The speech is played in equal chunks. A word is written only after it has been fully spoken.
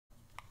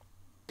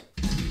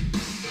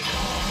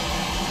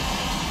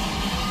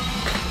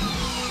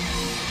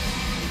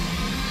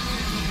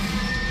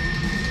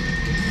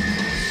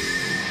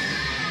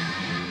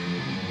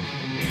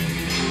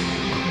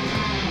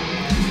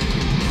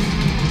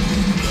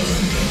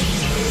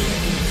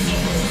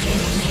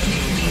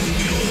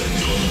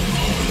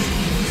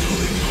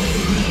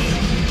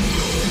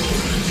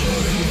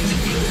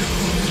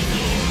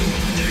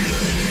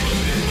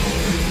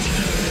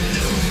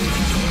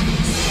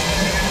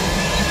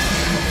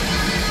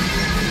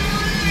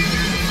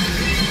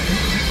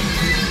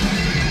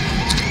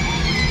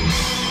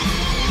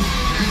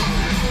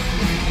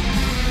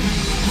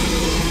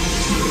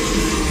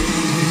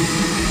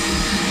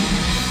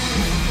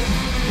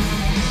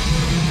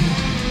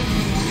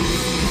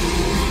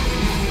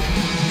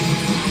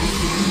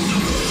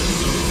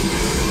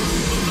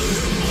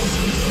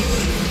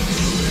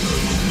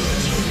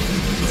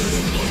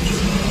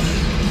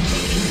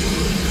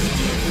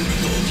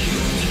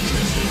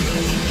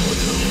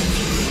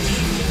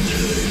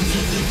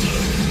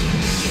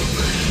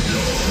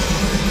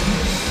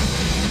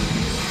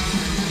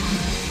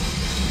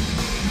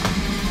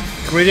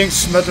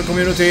Greetings, metal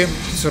community.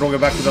 It's Roger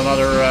back with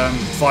another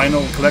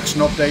final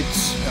collection update.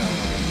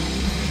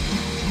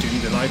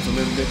 Dimming the light a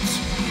little bit.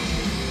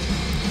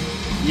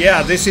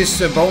 Yeah, this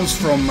is Bones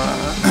from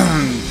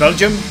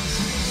Belgium.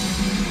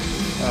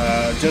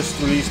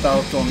 Just released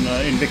out on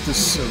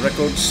Invictus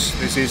Records.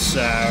 This is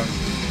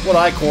what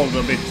I call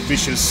a bit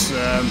vicious,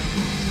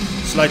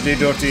 slightly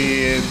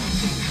dirty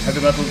heavy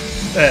metal,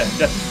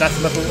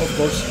 death metal, of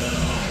course.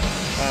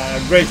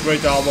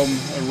 Great album.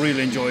 I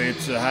really enjoy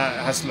it.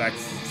 Has like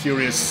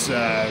furious,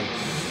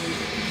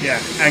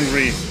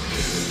 angry,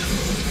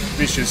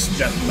 vicious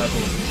death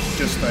metal.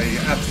 Just a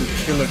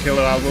absolute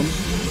killer album,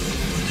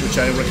 which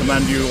I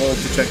recommend you all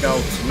to check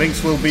out.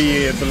 Links will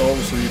be below,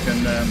 so you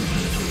can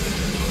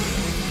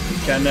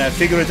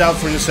figure it out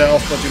for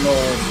yourself. But you know,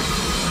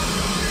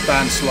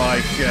 bands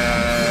like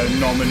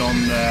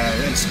Nominon,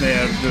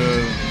 Ensnared,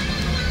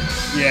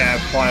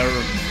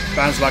 Fire,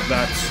 bands like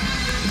that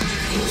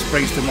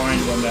springs to mind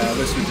when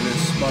listening to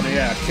this. But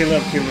yeah,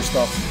 killer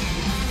stuff.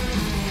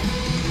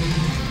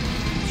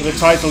 So the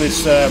title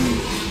is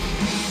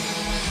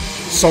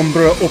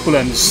Sombre,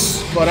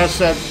 Opulence. But as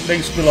said,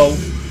 links below,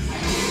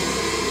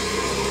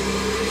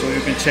 so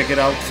you can check it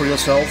out for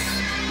yourself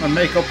and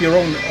make up your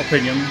own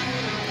opinion.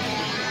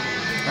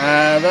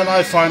 Then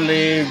I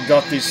finally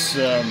got this,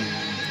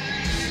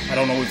 I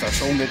don't know if I've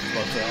shown it,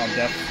 but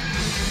Undeath.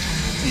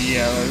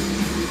 The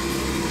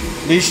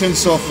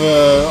Lesions of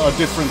a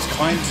different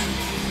kind.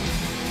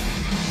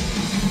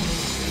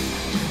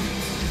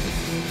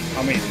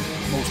 I mean,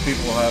 most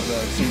people have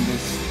seen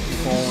this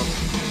before.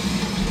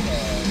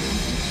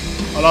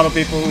 A lot of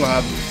people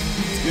have,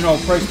 you know,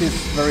 praised this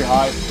very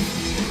high.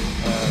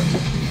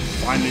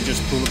 Finally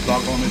just pulled the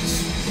plug on it.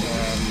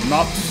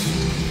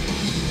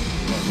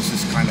 This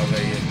is kind of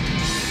a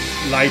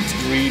light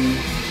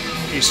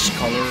green-ish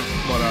color,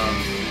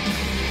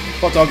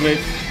 but ugly.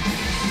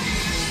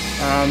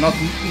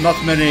 Not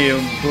many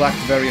black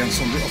variants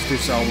of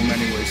this album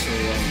anyway, so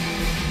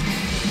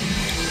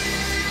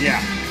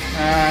yeah.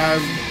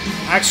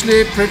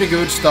 Actually pretty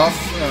good stuff.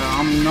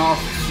 I'm not,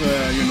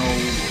 you know,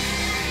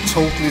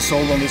 totally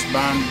sold on this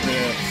band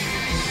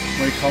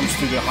when it comes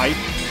to the hype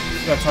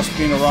that has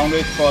been around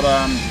it, but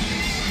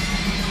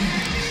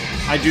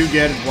I do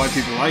get it why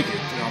people like it.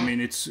 I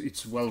mean,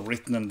 it's well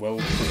written and well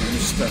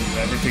produced, and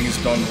everything is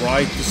done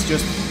right. It's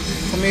just,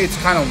 for me, it's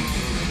kind of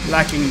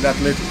lacking that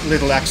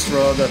little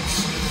extra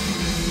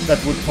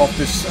that would pop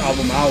this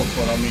album out.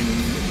 But I mean,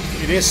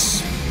 it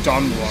is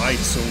done right,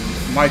 so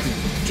might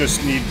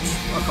just need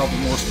a couple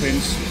more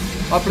spins.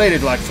 I played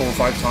it like 4 or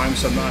 5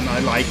 times, and I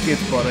like it,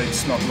 but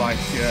it's not like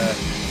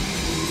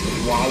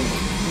wow.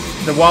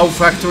 The wow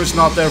factor is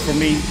not there for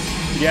me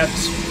yet.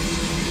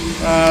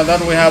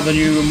 Then we have the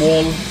new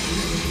Maul,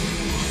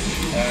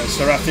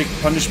 Seraphic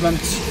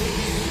Punishment.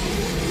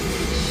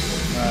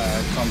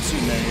 Comes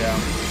in a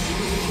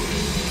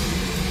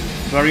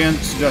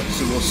variant that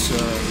was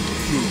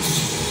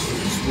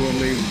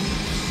swirly,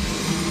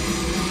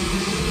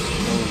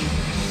 or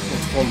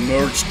what's called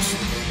merged.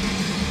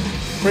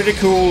 Pretty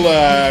cool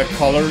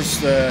colors.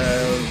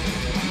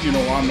 You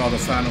know, I'm not a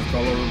fan of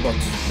color, but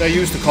they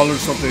use the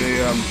colors of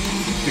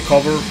the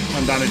cover,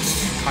 and then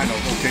it's kind of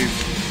okay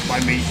by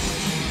me.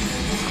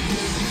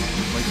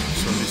 Wait,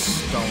 turn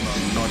this down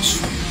a notch.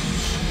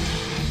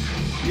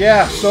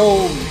 Yeah,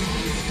 so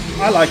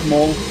I like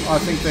Maul. I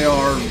think they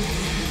are,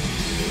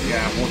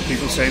 what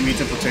people say, meat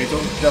and potato,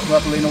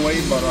 definitely in a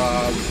way, but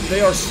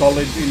they are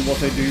solid in what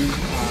they do,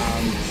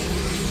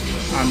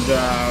 and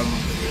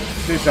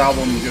this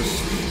album just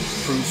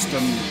proves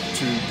them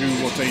to do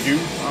what they do.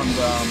 And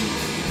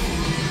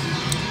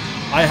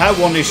I have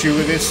one issue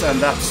with this, and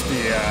that's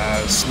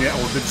the snare,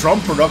 or the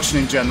drum production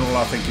in general.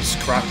 I think is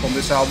crap on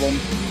this album.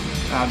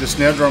 The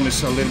snare drum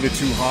is a little bit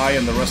too high,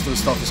 and the rest of the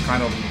stuff is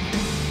kind of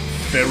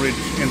buried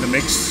in the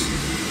mix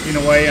in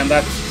a way, and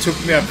that took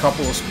me a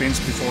couple of spins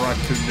before I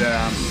could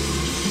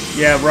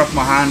wrap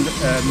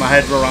my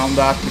head around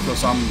that,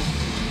 because I'm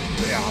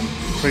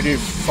pretty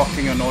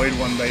fucking annoyed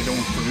when they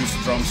don't produce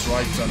the drums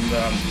right, and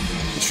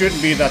it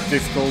shouldn't be that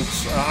difficult.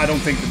 I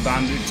don't think the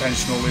band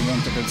intentionally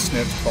wanted the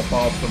snare to pop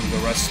up and the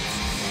rest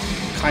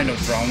kind of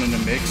drown in the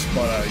mix,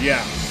 but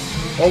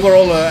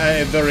overall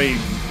a very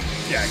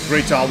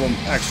great album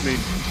actually,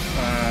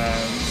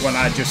 when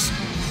I just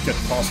get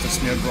past the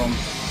snare drum.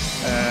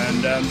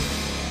 And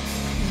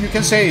you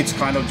can say it's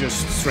kind of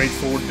just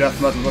straightforward death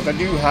metal, but they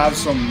do have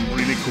some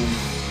really cool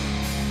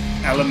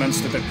elements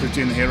that they put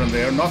in here and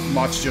there. Not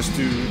much, just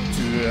to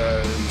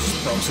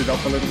spice it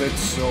up a little bit.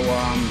 So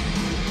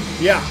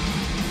yeah,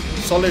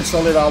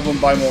 solid album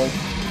by Maul.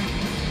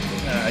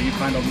 You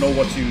kind of know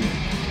what you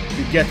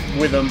get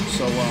with them.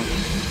 So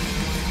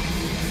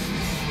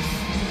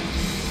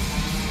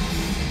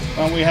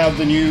and we have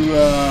the new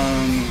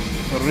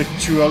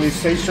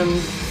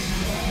Ritualization.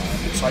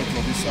 The title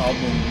of this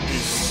album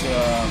is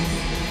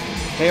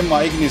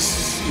Hema,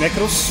 Ignis,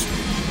 Necros.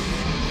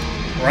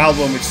 Or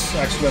album, it's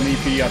actually an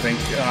EP, I think.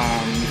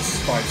 It's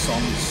 5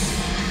 songs.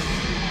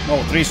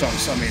 No, 3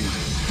 songs. I mean,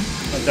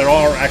 there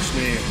are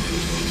actually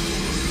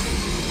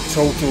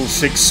total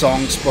 6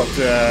 songs, but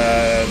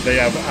they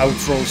have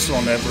outros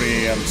on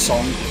every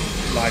song,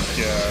 like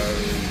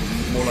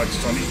more like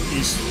some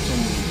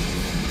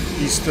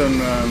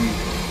Eastern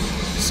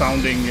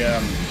sounding,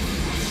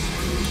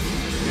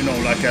 you know,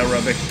 like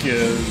Arabic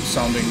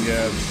sounding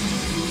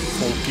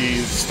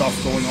folky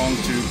stuff going on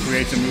to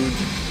create a mood.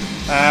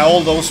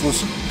 All those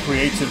was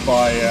created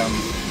by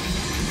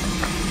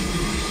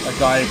a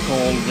guy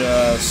called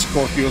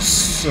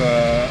Scorpius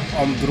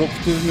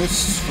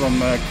Androctonus from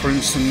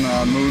Crimson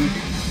Moon.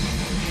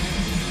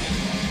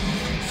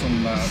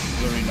 Some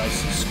very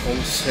nice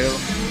skulls here.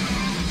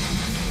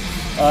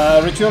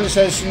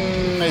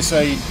 Ritualization is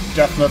a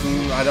death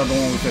metal. I don't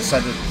know if I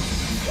said it.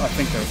 I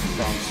think that's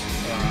France.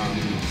 I'm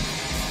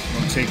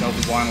going to take out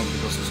the vinyl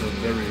because it's a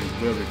very,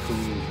 very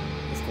cool,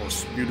 of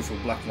course, beautiful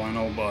black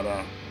vinyl, but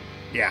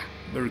yeah,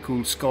 very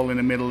cool skull in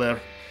the middle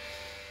there.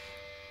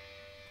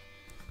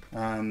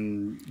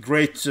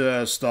 Great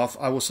stuff.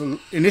 I was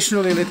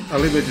initially a little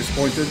bit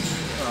disappointed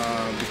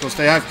because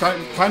they have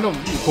kind of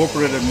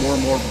incorporated more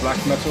and more black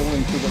metal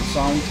into their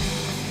sound.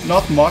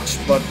 Not much,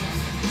 but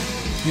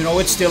you know,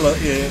 it's still a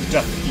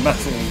death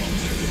metal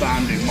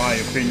band in my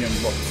opinion,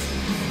 but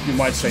you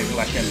might say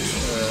blackened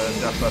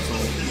death metal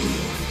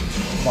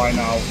by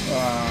now.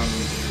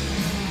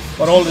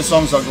 But all the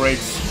songs are great.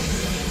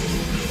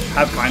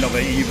 Have kind of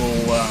an evil.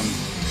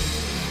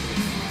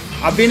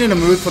 I've been in a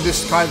mood for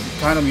this kind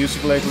of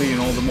music lately, you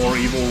know, the more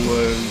evil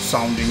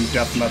sounding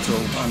death metal,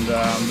 and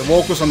the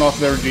vocals are not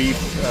very deep,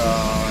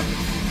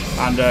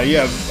 and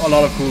yeah, a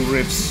lot of cool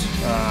riffs,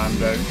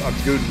 and a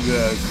good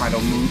kind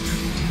of mood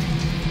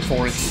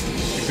for it,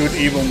 a good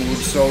evil mood,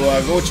 so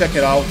go check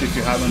it out if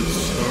you haven't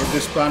heard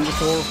this band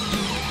before.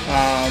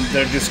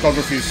 Their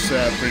discography is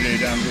pretty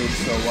damn good,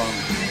 so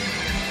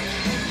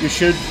you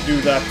should do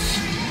that.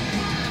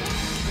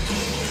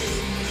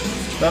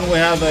 Then we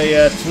have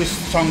a twist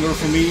tonguer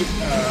for me,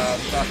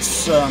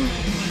 that's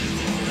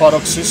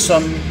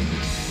Paroxsihzem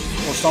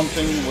or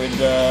something with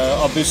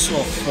Abyss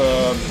of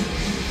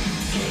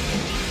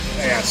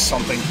yeah,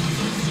 something,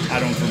 I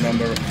don't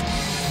remember the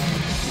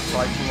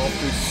title of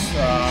this.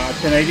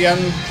 Canadian,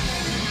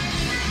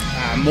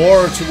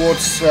 more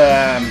towards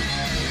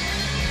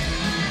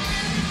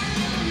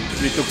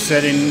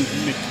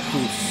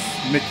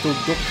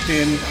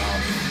Mitoductin,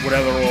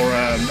 whatever, or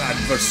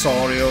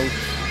Adversario.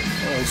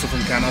 Also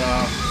from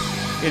Canada.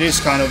 It is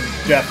kind of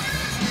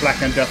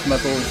black and death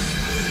metal.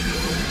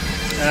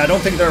 I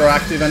don't think they're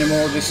active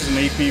anymore. This is an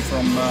EP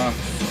from I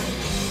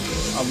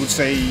would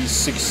say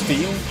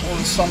 16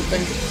 or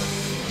something.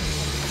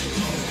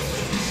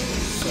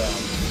 It's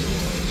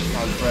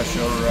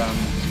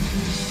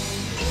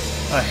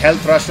a Hell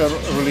Thrasher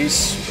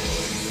release.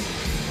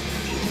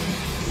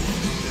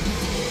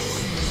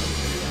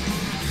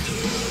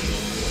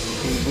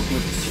 Cool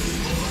booklet.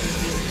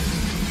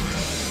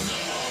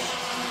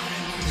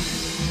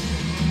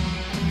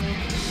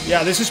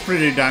 Yeah, this is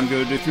pretty damn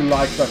good if you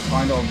like that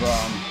kind of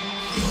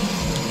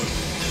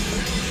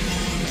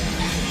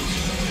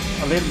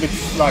a little bit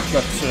like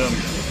that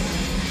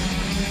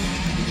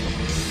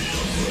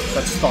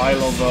that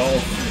style of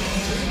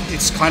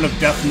it's kind of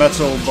death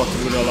metal but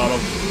with a lot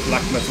of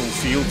black metal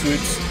feel to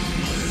it.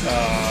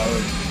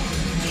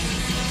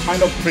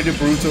 Kind of pretty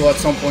brutal at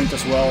some point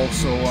as well.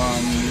 So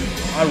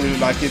I really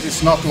like it.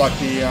 It's not like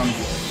the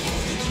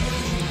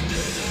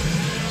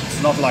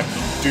it's not like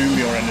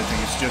doomy or anything.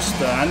 It's just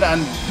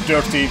and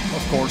dirty,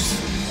 of course,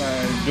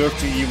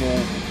 dirty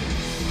evil.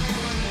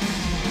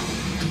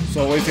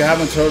 So if you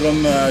haven't heard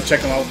them,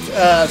 check them out.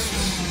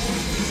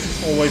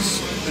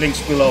 Always links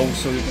below,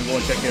 so you can go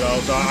and check it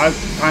out. I've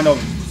kind of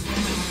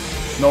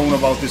known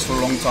about this for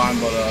a long time,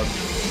 but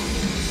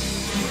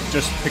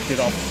just picked it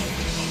up.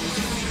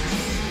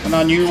 And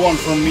a new one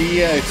from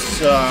me,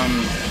 it's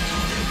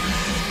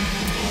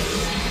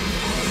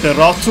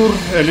Berator,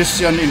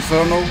 Elysian,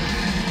 Inferno,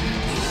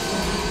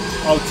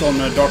 out on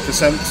Dark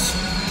Descent.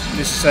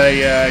 This is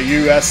a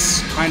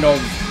US kind of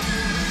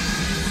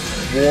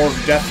war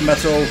death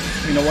metal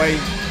in a way,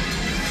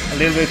 a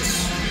little bit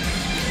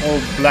more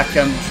black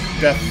and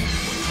death,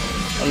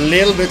 a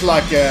little bit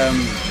like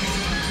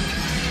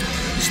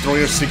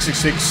Destroyer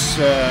 666,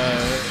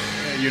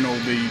 you know,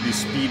 the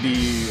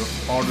speedy,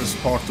 hardest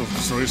part of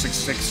Destroyer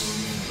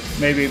 666,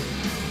 maybe.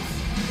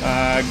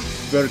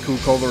 Very cool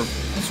cover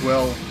as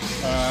well.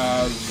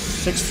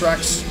 6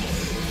 tracks. I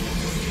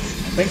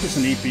think it's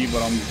an EP,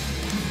 but I'm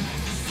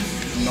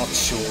not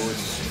sure.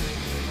 It's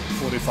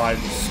 45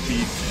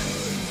 speed.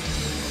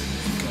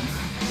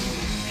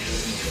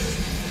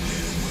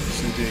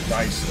 See the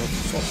guys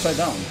upside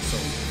down. So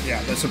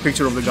yeah, that's a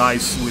picture of the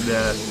guys with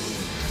the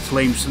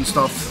flames and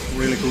stuff.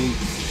 Really cool.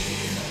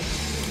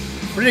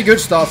 Pretty good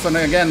stuff. And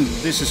again,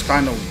 this is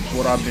kind of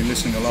what I've been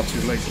listening a lot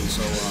to lately.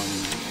 So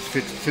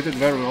fitted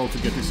very well to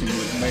get this in the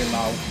mail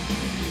now.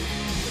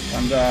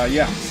 And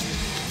yeah,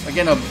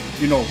 again,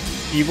 you know,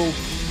 evil.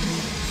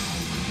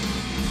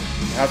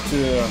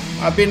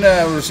 I've been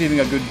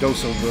receiving a good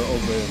dose of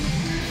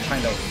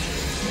kind of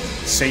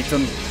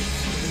Satan,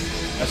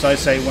 as I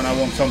say when I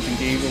want something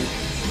evil.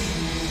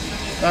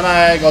 Then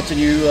I got the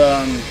new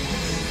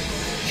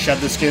shed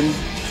the skin.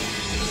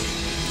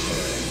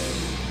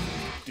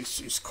 This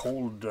is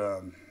called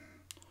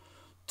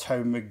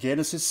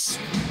Thaumogenesis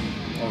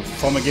or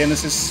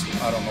Thaumogenesis.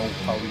 I don't know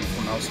how you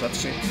pronounce that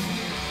shit.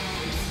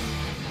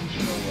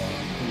 You know,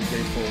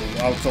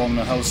 for out on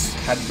Hell's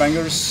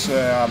Headbangers.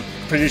 I'm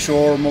pretty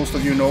sure most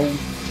of you know.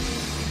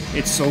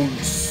 It's old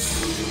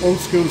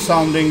school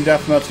sounding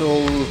death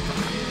metal.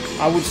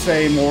 I would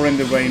say more in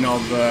the vein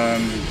of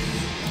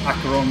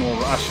Acheron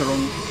or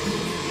Acheron.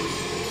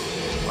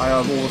 I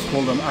have always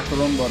called them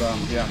Acheron, but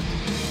yeah,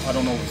 I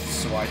don't know if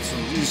it's right. So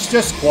it's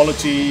just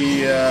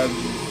quality,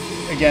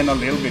 again a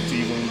little bit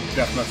evil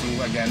death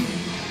metal again,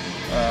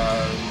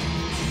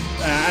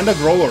 and a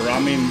grower. I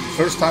mean,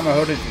 first time I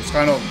heard it, it was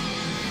kind of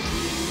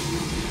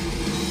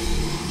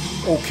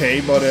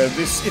okay, but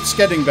it's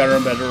getting better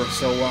and better.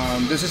 So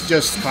this is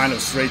just kind of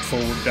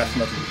straightforward death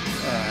metal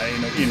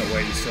in a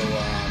way. So,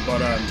 but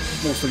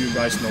most of you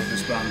guys know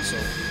this band, so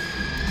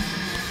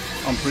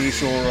I'm pretty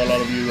sure a lot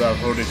of you have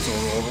heard it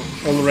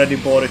or already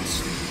bought it.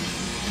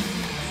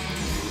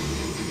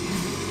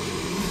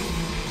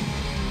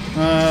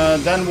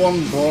 Then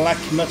one black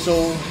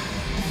metal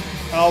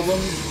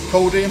album,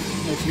 Cody,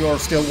 if you are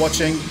still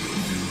watching.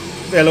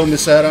 Velo,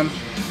 Misere.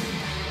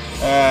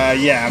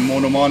 Yeah,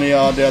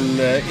 Monomania del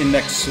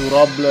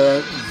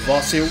Inexorable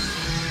Vacio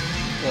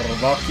or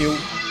Vacio.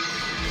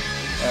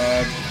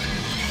 I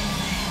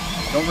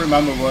don't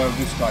remember where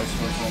these guys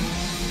were from.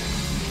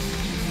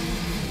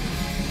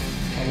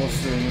 I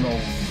was, you know,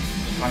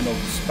 kind of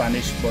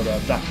Spanish, but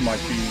that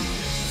might be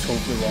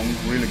totally wrong.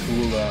 Really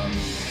cool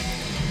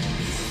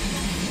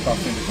stuff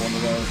in the corner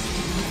there.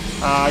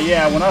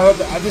 Yeah, when I heard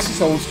that, this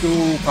is old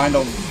school, kind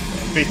of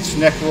bit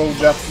necro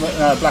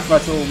black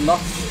metal,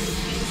 not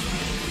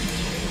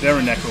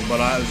very necro, but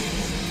I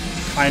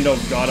kind of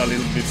got a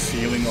little bit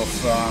feeling of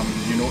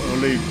you know,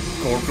 early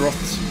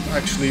Gorgroth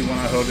actually when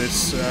I heard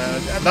this.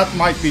 That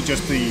might be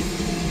just the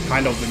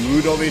kind of the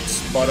mood of it,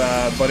 but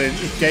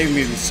it gave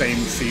me the same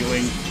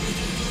feeling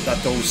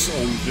that those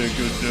old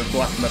good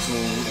black metal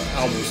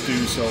albums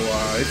do. So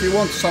if you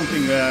want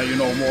something you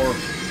know, more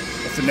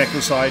of the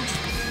necro side,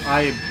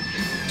 I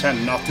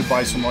tend not to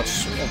buy so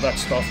much of that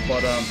stuff,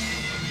 but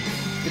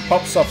it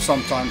pops up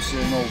sometimes,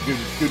 you know,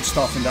 good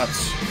stuff in that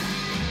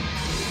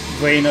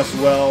vein as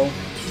well.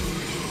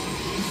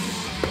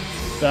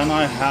 Then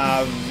I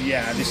have,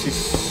 yeah, this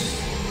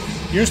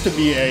is used to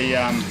be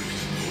a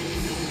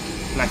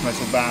black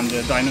metal band,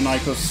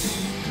 Deinonychus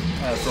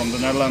from the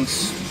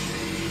Netherlands.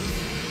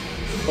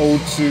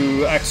 Ode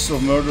to acts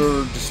of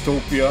murder,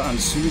 dystopia and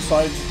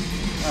suicide.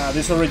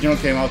 This original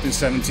came out in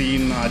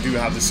 2017. I do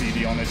have the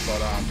CD on it,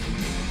 but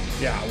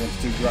yeah, I wanted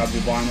to grab the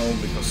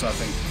vinyl because I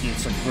think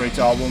it's a great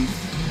album.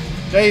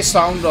 They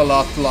sound a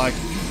lot like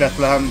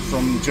Bethlehem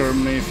from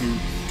Germany, if you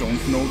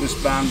don't know this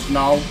band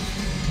now.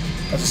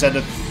 As I said,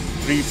 the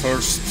three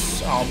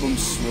first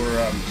albums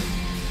were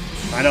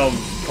kind of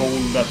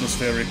cold,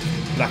 atmospheric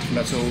black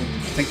metal.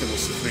 I think it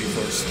was the three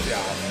first,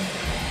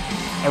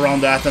 yeah,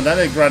 around that. And then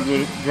they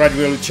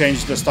gradually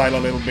changed the style a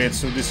little bit,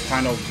 so this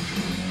kind of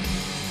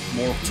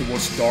more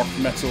towards dark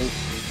metal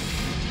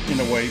in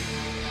a way.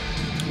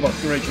 But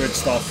great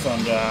stuff,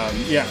 and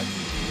yeah,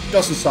 it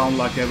doesn't sound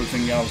like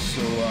everything else,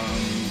 so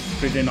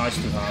pretty nice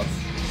to have.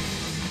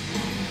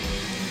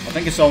 I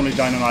think it's only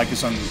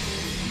Deinonychus and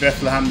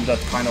Bethlehem that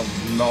kind of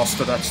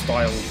mastered that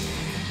style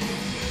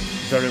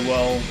very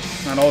well.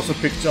 And I also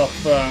picked up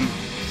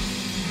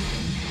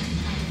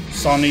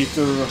Sun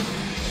Eater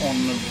on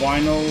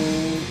vinyl,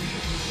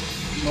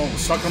 no,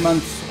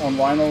 Sacraments on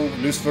vinyl,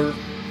 Lucifer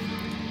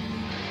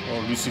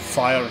or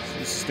Lvcifyre.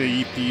 This is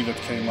the EP that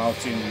came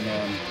out in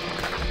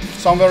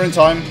somewhere in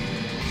time.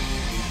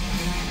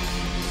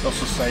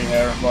 Doesn't say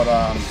here, but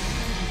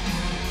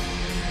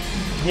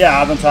yeah, I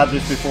haven't had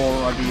this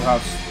before. I do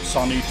have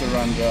Sun Eater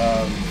and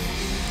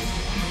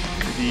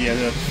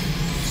the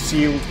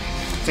Seal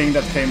thing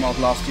that came out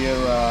last year.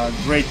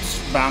 Great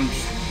band.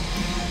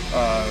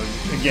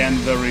 Again,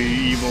 very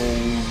evil,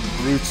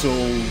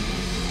 brutal,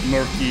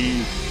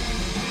 murky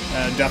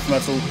death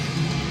metal,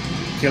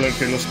 killer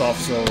stuff.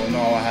 So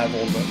now I have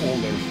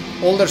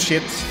all their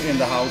shit in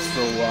the house.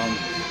 So I'm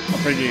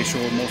pretty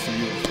sure most of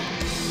you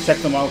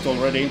checked them out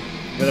already,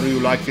 whether you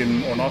like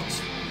them or not.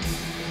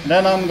 And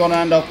then I'm gonna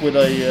end up with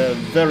a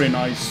very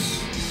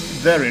nice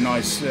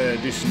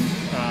edition.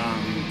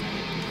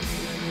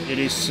 It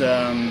is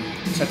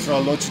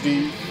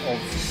Tetralogy of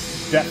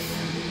Death.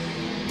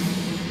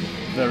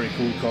 Very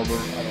cool cover.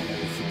 I don't know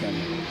if you can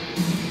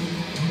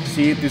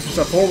see it. This is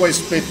a four-way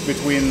split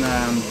between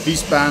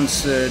these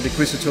bands,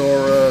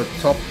 Decresitor,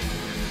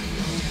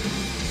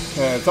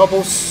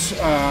 Topos,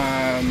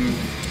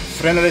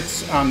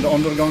 Frenerit and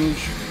Undergang.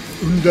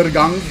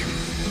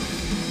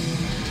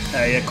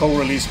 A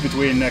co-release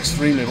between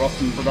Extremely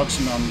Rotten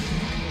Production and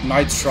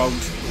Night Shroud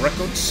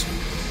Records.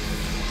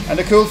 And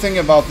the cool thing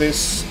about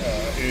this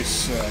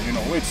is, you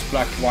know, it's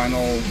black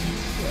vinyl.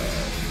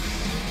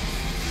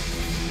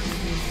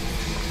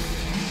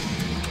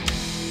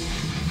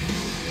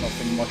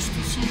 Nothing much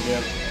to see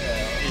there.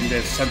 In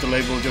the center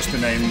label, just the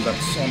name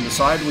that's on the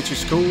side, which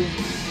is cool.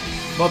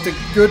 But the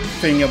good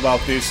thing about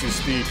this is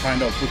the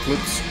kind of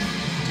booklets,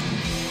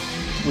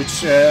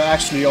 which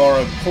actually are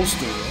a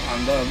poster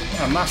and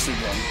a massive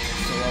one.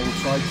 So I will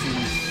try to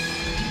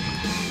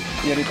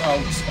get it out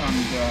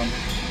and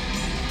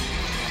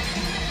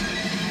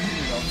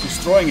without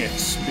destroying it,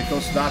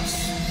 because that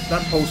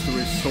poster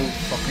is so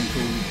fucking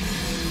cool.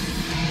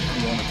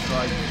 I'm gonna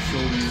try to show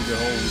you the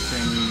whole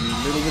thing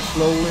a little bit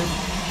slowly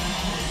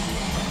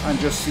and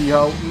just see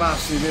how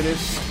massive it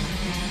is.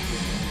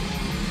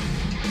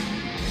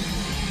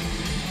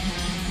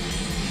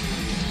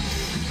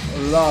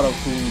 A lot of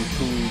cool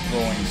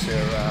drawings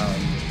here,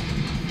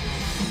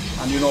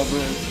 and you know,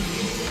 the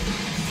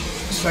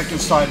second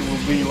side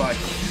will be like,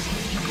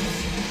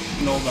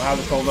 you know, they have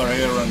the cover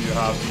here and you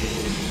have the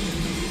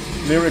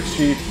lyric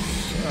sheet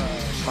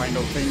kind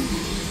of thing,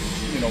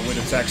 you know, with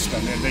the text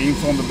and the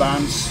info on the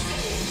bands.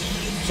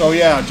 So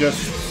yeah,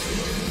 just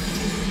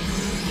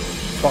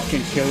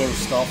fucking killer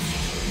stuff.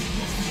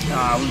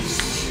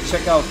 Let's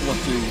check out what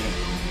the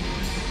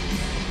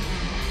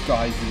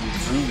guy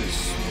who drew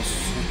this was.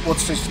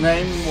 What's his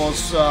name?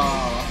 Was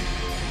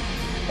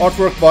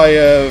artwork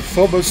by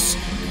Phobos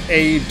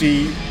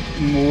A.D.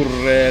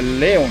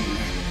 Murleon.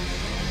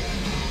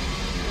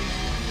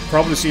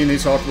 Probably seen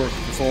his artwork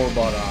before,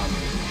 but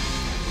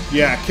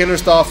yeah, killer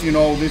stuff. You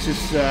know, this is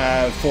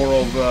four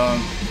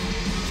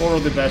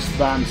of the best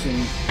bands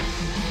in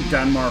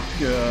Denmark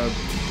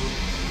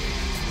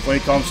when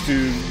it comes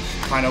to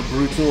kind of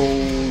brutal,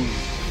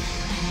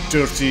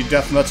 dirty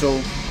death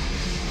metal.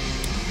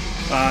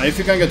 If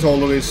you can get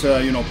hold of this,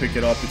 you know, pick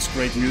it up. It's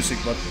great music,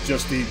 but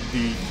just the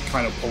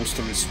kind of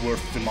poster is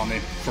worth the money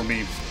for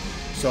me.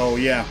 So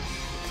yeah,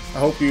 I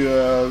hope you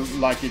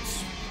like it.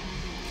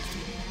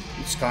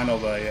 It's kind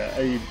of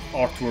a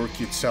artwork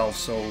itself.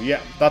 So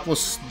yeah, that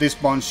was this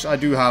bunch. I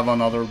do have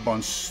another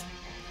bunch,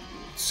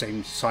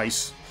 same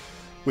size,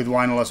 with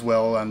vinyl as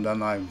well, and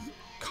then I'm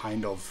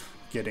kind of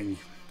getting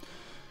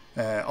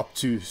up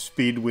to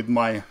speed with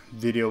my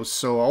videos.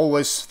 So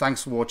always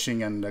thanks for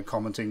watching and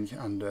commenting,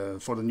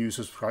 and for the new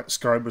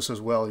subscribers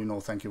as well, you know,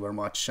 thank you very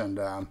much, and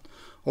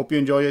hope you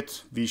enjoy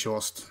it.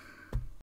 Vicious.